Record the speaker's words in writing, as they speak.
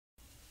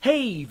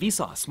Hey,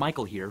 Vsauce,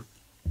 Michael here.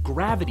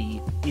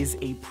 Gravity is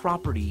a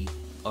property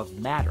of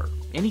matter,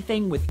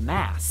 anything with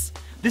mass.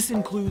 This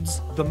includes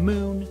the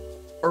moon,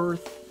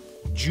 Earth,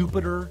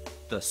 Jupiter,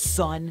 the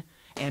sun,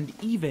 and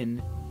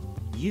even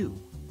you,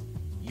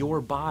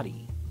 your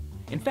body.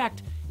 In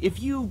fact,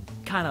 if you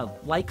kind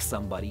of like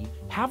somebody,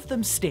 have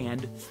them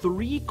stand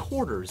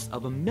 3/4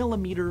 of a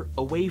millimeter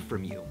away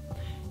from you.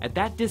 At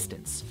that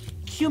distance,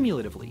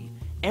 cumulatively,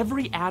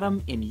 every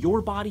atom in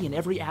your body and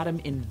every atom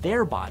in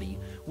their body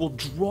will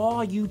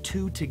draw you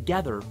two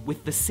together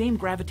with the same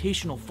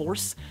gravitational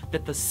force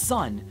that the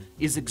sun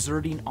is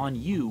exerting on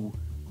you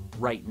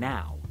right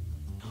now.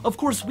 Of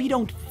course, we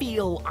don't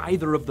feel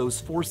either of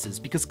those forces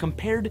because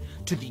compared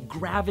to the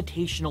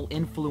gravitational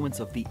influence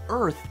of the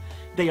Earth,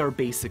 they are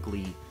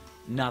basically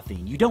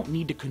nothing. You don't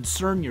need to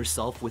concern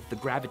yourself with the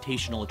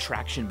gravitational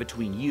attraction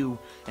between you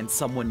and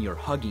someone you're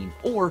hugging,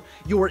 or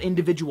your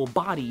individual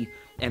body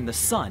and the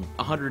sun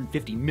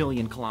 150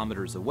 million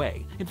kilometers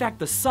away. In fact,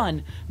 the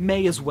sun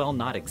may as well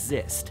not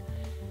exist.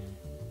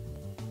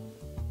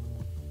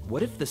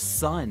 What if the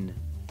sun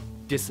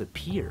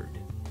disappeared?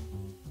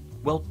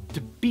 Well,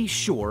 to be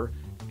sure,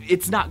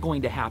 it's not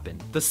going to happen.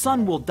 The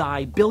sun will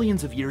die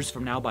billions of years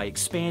from now by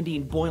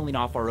expanding, boiling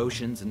off our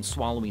oceans, and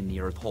swallowing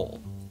the Earth whole.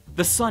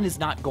 The sun is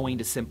not going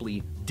to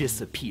simply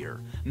disappear.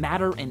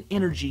 Matter and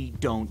energy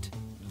don't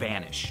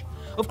vanish.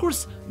 Of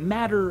course,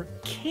 matter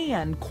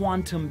can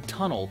quantum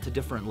tunnel to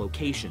different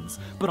locations,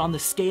 but on the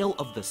scale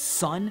of the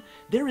sun,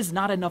 there is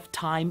not enough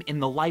time in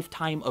the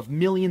lifetime of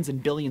millions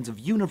and billions of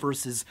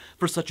universes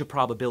for such a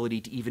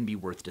probability to even be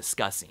worth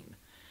discussing.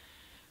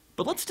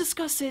 But let's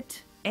discuss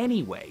it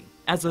anyway,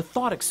 as a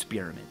thought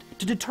experiment,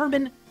 to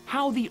determine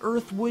how the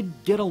Earth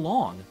would get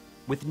along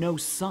with no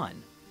sun.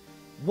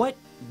 What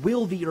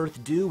will the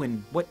Earth do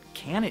and what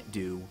can it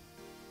do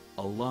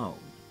alone?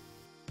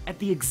 At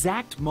the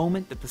exact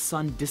moment that the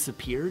sun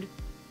disappeared,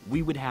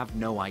 we would have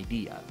no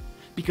idea,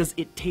 because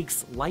it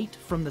takes light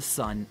from the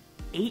sun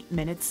 8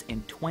 minutes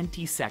and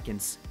 20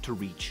 seconds to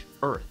reach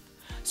Earth.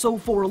 So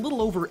for a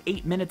little over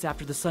 8 minutes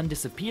after the sun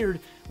disappeared,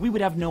 we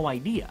would have no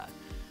idea.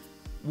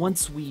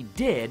 Once we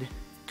did,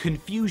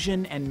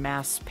 confusion and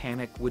mass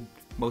panic would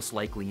most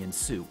likely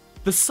ensue.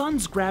 The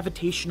sun's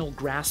gravitational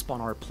grasp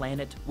on our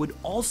planet would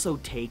also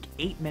take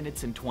 8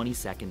 minutes and 20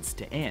 seconds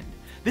to end.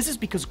 This is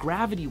because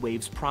gravity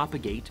waves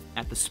propagate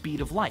at the speed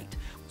of light.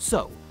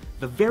 So,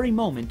 the very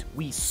moment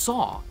we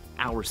saw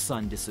our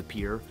sun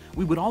disappear,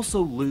 we would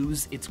also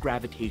lose its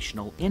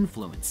gravitational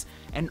influence,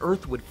 and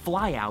Earth would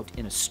fly out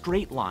in a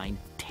straight line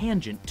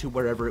tangent to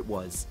wherever it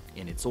was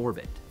in its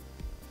orbit.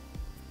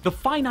 The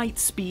finite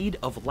speed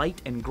of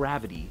light and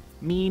gravity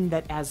mean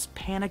that as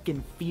panic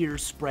and fear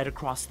spread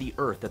across the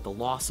Earth at the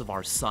loss of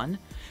our sun,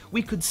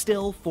 we could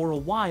still, for a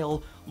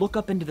while, look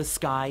up into the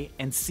sky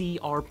and see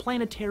our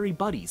planetary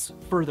buddies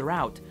further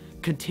out,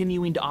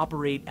 continuing to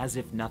operate as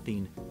if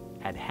nothing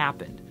had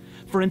happened.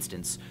 For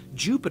instance,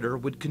 Jupiter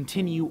would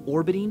continue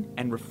orbiting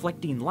and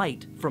reflecting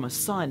light from a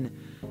sun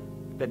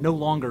that no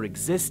longer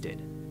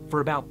existed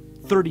for about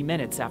 30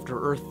 minutes after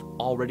Earth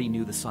already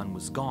knew the sun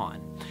was gone.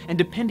 And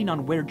depending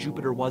on where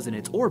Jupiter was in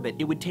its orbit,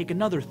 it would take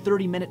another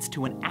 30 minutes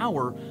to an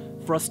hour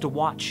for us to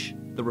watch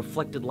the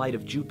reflected light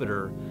of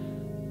Jupiter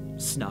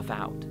snuff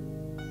out.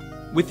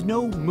 With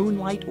no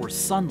moonlight or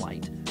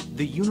sunlight,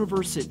 the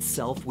universe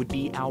itself would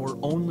be our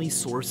only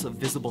source of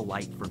visible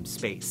light from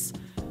space.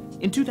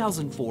 In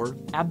 2004,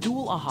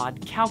 Abdul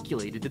Ahad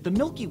calculated that the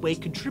Milky Way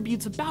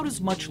contributes about as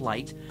much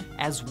light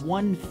as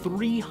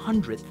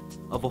 1/300th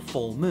of a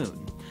full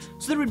moon.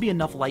 So there would be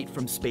enough light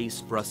from space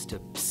for us to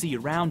see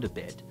around a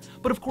bit.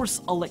 But of course,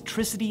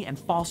 electricity and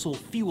fossil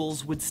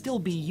fuels would still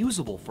be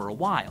usable for a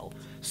while,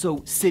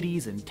 so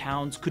cities and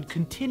towns could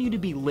continue to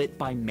be lit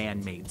by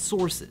man-made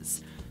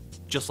sources,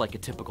 just like a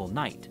typical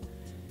night.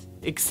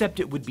 Except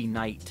it would be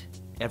night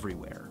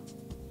everywhere.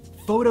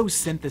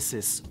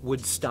 Photosynthesis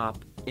would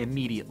stop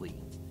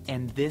immediately,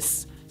 and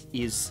this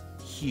is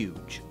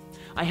huge.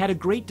 I had a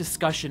great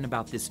discussion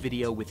about this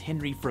video with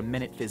Henry from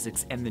Minute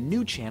Physics and the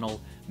new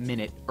channel,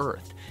 Minute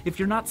Earth. If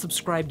you're not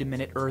subscribed to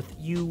Minute Earth,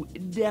 you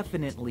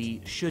definitely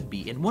should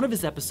be. In one of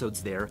his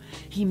episodes there,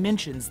 he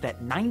mentions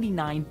that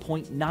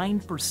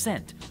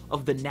 99.9%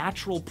 of the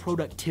natural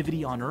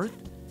productivity on Earth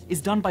is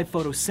done by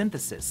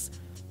photosynthesis,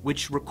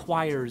 which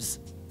requires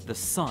the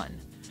sun.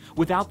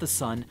 Without the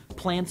sun,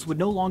 plants would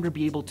no longer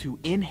be able to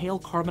inhale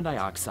carbon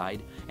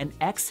dioxide and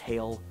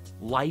exhale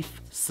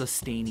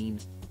life-sustaining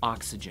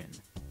oxygen.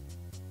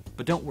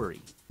 But don't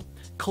worry.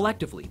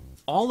 Collectively,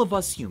 all of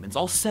us humans,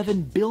 all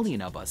 7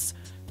 billion of us,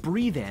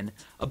 breathe in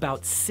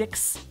about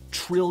 6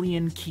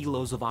 trillion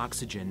kilos of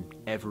oxygen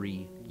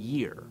every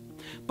year.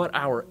 But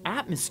our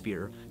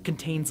atmosphere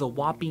contains a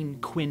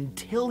whopping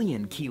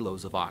quintillion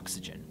kilos of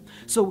oxygen.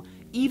 So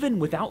even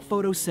without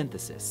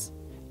photosynthesis,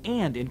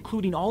 and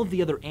including all of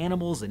the other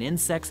animals and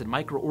insects and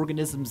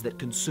microorganisms that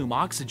consume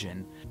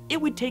oxygen,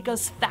 it would take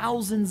us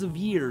thousands of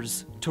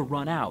years to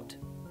run out.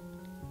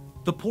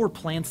 The poor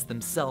plants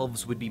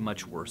themselves would be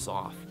much worse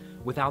off.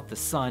 Without the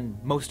sun,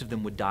 most of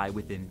them would die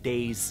within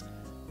days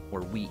or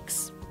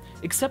weeks.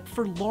 except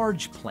for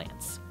large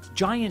plants.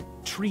 Giant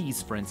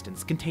trees, for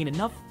instance, contain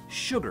enough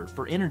sugar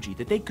for energy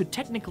that they could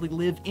technically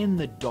live in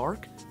the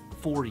dark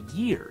for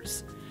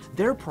years.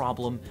 Their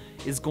problem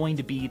is going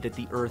to be that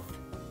the Earth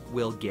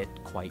will get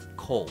quite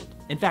cold.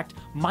 In fact,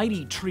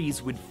 mighty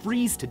trees would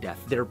freeze to death,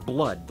 their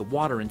blood, the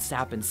water and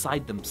sap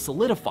inside them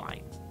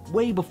solidifying,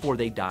 way before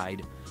they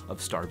died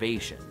of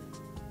starvation.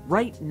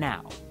 Right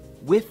now,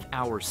 with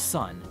our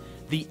sun,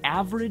 the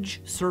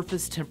average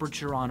surface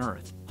temperature on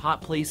Earth,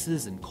 hot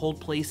places and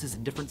cold places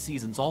in different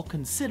seasons all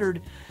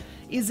considered,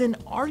 is an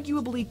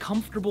arguably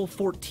comfortable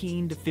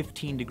 14 to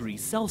 15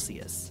 degrees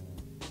Celsius.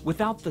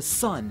 Without the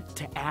sun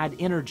to add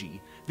energy,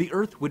 the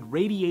Earth would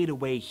radiate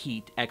away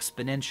heat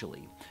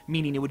exponentially,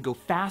 meaning it would go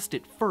fast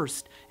at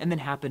first and then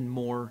happen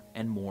more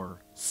and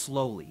more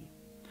slowly.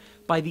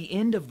 By the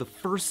end of the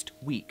first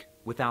week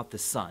without the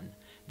sun,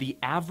 the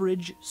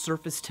average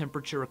surface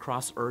temperature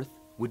across Earth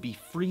would be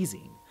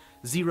freezing,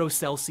 0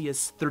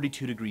 Celsius,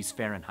 32 degrees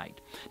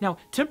Fahrenheit. Now,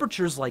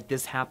 temperatures like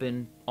this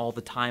happen all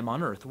the time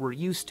on Earth. We're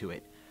used to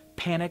it.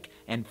 Panic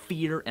and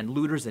fear and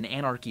looters and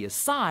anarchy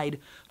aside,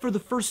 for the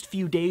first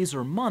few days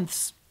or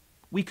months,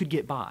 we could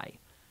get by.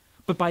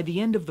 But by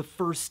the end of the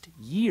first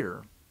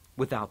year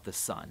without the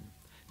sun,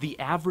 the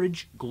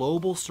average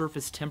global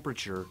surface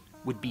temperature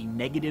would be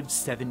negative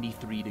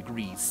 73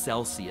 degrees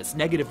Celsius,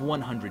 negative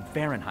 100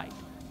 Fahrenheit.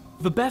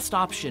 The best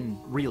option,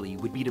 really,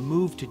 would be to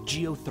move to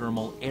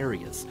geothermal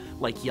areas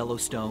like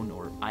Yellowstone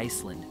or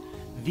Iceland.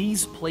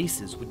 These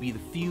places would be the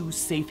few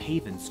safe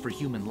havens for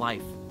human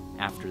life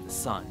after the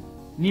sun.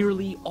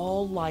 Nearly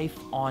all life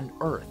on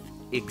Earth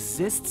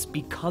exists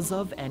because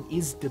of and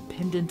is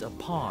dependent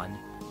upon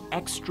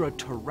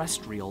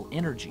extraterrestrial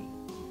energy,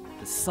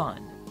 the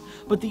sun.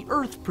 But the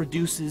Earth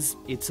produces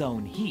its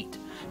own heat.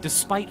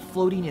 Despite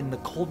floating in the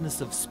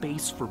coldness of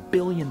space for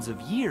billions of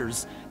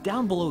years,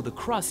 down below the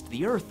crust,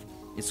 the Earth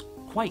is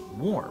quite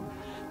warm.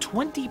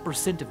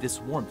 20% of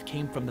this warmth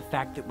came from the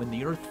fact that when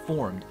the Earth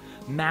formed,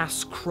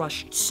 mass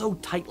crushed so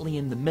tightly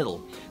in the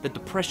middle that the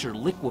pressure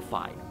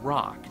liquefied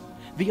rock.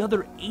 The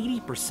other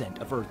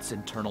 80% of Earth's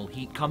internal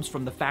heat comes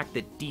from the fact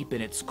that deep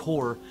in its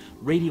core,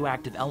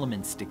 radioactive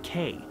elements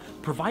decay,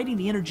 providing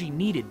the energy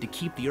needed to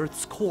keep the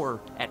Earth's core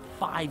at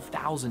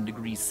 5,000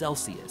 degrees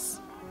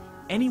Celsius.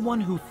 Anyone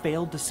who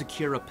failed to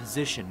secure a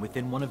position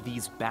within one of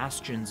these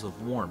bastions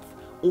of warmth,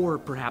 or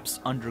perhaps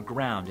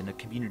underground in a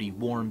community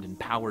warmed and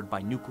powered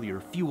by nuclear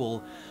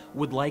fuel,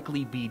 would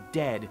likely be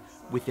dead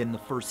within the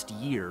first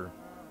year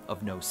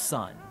of no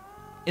sun.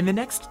 In the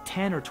next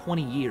 10 or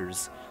 20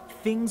 years,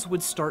 things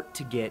would start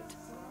to get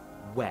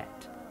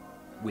wet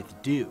with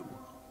dew,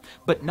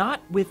 but not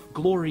with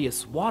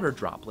glorious water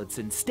droplets,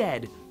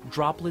 instead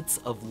droplets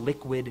of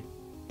liquid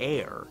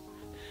air.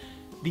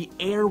 The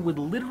air would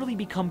literally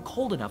become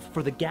cold enough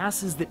for the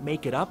gases that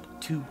make it up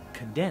to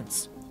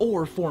condense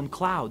or form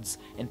clouds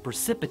and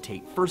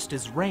precipitate, first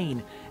as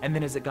rain and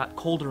then as it got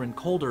colder and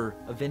colder,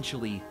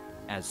 eventually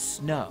as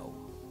snow.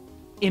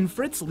 In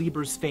Fritz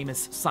Leiber's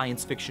famous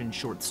science fiction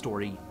short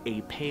story,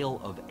 A Pail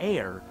of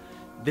Air,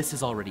 this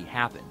has already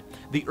happened.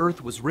 The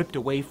Earth was ripped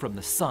away from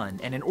the sun,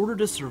 and in order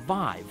to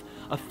survive,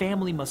 a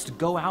family must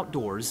go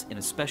outdoors in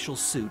a special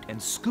suit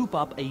and scoop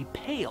up a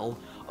pail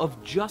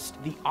of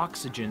just the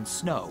oxygen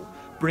snow,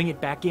 bring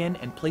it back in,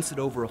 and place it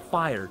over a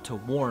fire to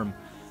warm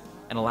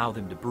and allow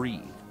them to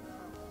breathe.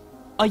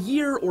 A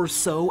year or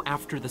so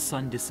after the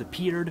sun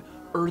disappeared,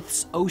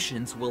 Earth's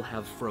oceans will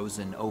have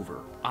frozen over,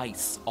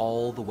 ice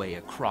all the way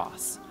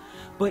across.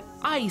 But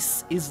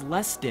ice is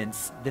less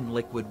dense than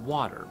liquid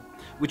water,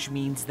 which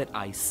means that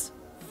ice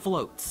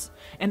floats.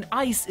 And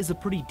ice is a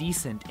pretty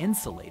decent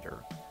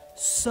insulator.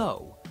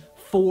 So,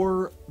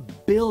 for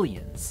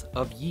billions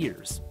of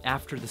years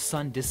after the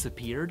sun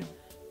disappeared,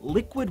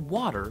 liquid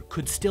water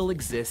could still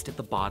exist at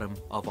the bottom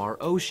of our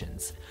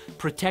oceans,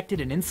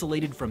 protected and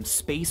insulated from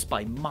space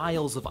by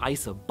miles of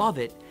ice above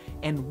it,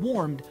 and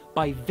warmed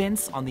by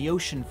vents on the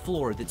ocean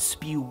floor that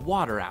spew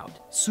water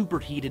out,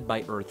 superheated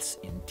by Earth's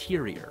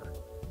interior.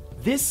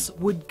 This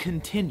would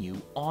continue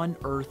on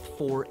Earth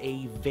for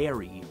a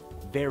very,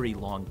 very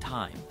long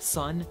time,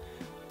 sun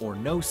or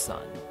no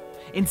sun.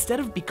 Instead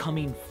of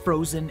becoming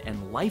frozen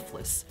and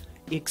lifeless,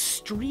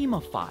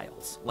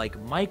 extremophiles,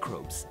 like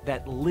microbes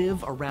that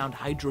live around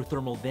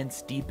hydrothermal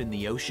vents deep in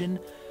the ocean,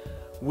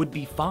 would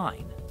be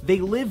fine. They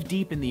live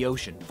deep in the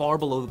ocean, far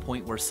below the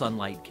point where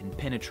sunlight can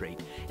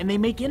penetrate, and they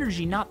make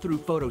energy not through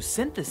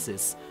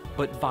photosynthesis,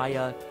 but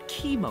via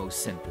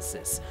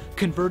chemosynthesis,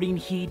 converting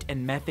heat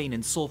and methane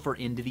and sulfur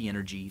into the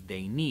energy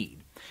they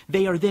need.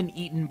 They are then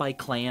eaten by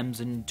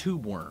clams and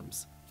tube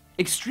worms.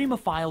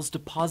 Extremophiles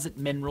deposit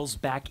minerals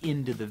back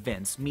into the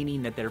vents,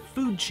 meaning that their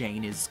food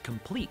chain is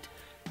complete.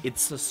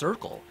 It's a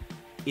circle.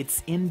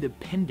 It's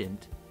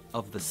independent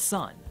of the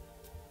sun.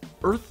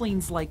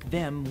 Earthlings like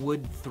them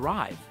would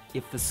thrive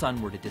if the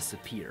sun were to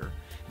disappear.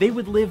 They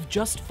would live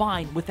just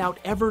fine without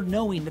ever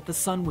knowing that the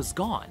sun was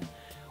gone,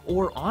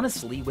 or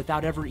honestly,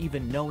 without ever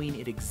even knowing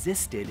it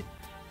existed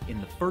in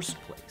the first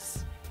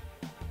place.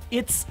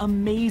 It's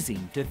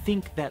amazing to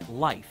think that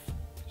life,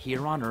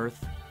 here on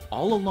Earth,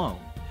 all alone,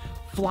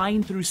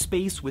 flying through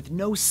space with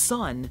no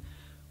sun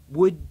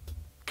would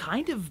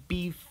kind of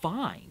be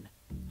fine.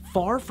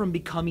 Far from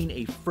becoming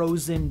a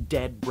frozen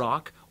dead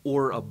rock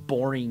or a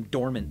boring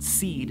dormant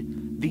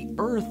seed, the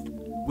Earth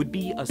would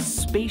be a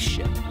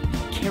spaceship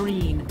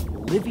carrying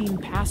living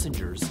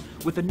passengers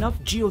with enough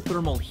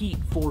geothermal heat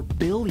for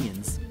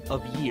billions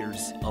of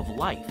years of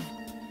life.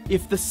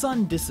 If the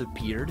sun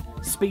disappeared,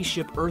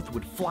 spaceship Earth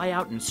would fly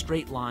out in a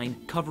straight line,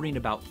 covering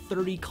about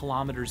 30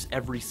 kilometers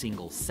every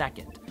single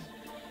second.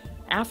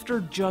 After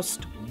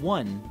just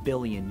 1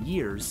 billion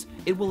years,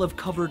 it will have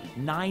covered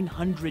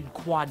 900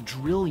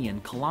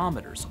 quadrillion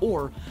kilometers,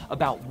 or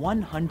about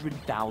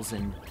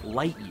 100,000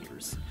 light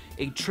years,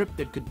 a trip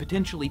that could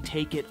potentially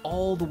take it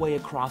all the way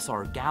across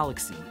our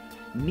galaxy,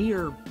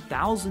 near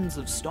thousands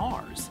of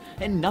stars,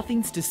 and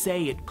nothing's to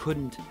say it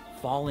couldn't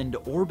fall into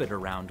orbit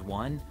around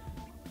one,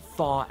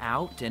 thaw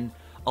out, and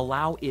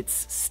allow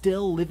its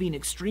still living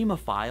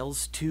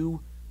extremophiles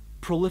to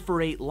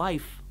proliferate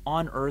life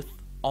on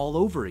Earth all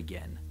over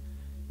again.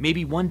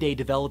 Maybe one day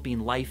developing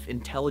life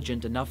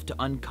intelligent enough to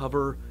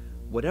uncover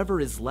whatever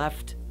is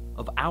left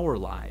of our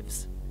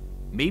lives.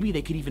 Maybe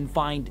they could even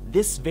find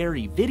this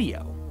very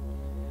video.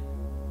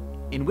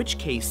 In which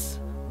case,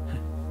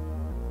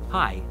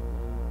 hi.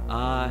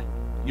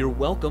 You're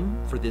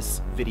welcome for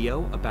this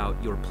video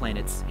about your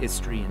planet's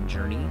history and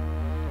journey.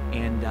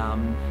 And,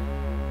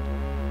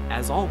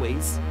 as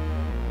always,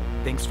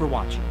 thanks for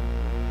watching.